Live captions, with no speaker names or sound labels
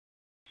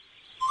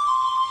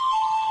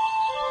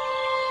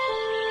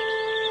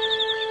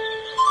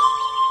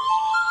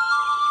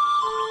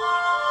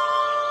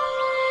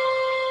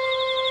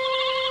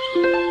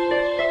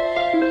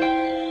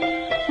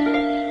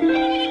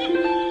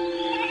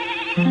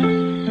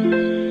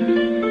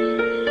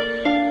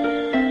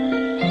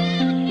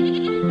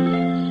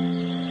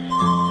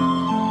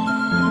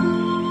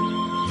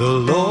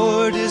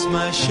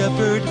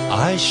shepherd,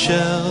 I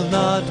shall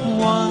not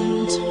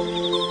want.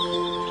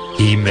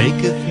 He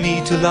maketh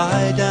me to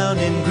lie down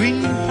in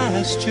green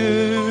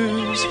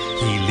pastures.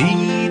 He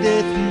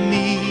leadeth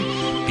me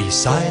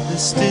beside the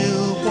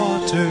still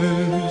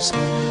waters.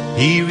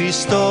 He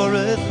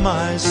restoreth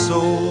my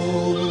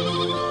soul.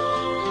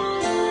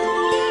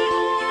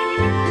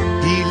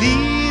 He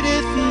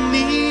leadeth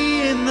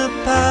me in the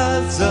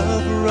paths of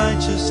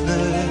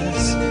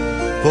righteousness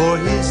for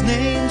his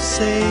name's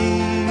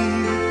sake.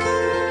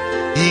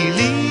 He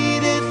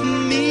leadeth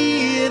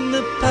me in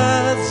the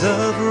paths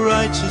of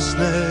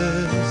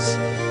righteousness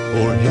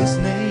for his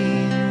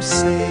name's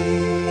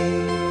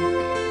sake.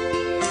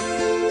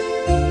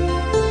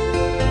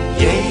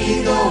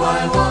 Yea, though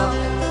I walk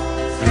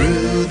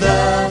through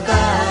the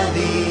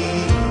valley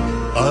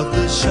of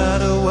the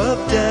shadow of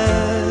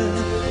death,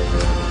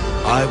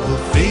 I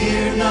will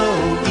fear no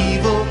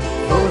evil,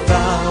 for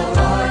thou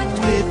art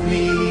with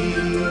me.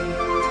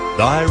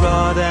 Thy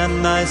rod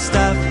and thy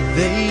staff,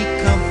 they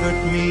comfort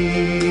me.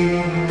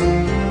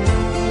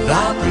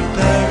 Thou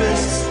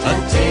preparest a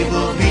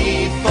table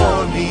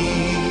before me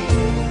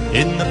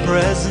in the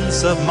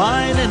presence of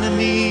mine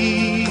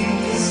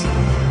enemies.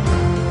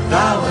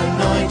 Thou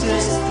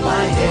anointest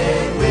my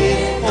head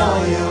with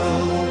oil,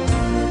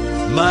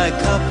 my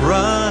cup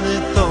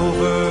runneth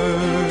over.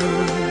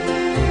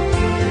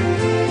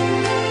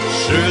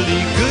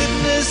 Surely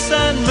goodness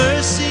and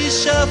mercy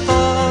shall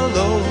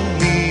follow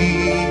me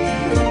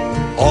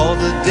all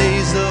the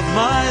days of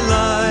my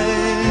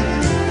life,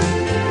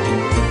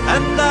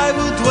 and I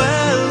will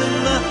dwell in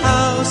the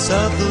house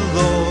of the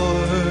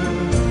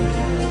Lord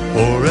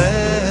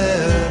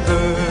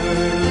forever.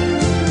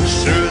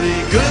 Surely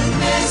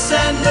goodness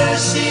and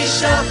mercy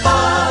shall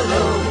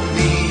follow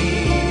me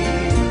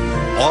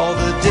all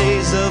the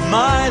days of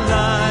my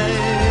life,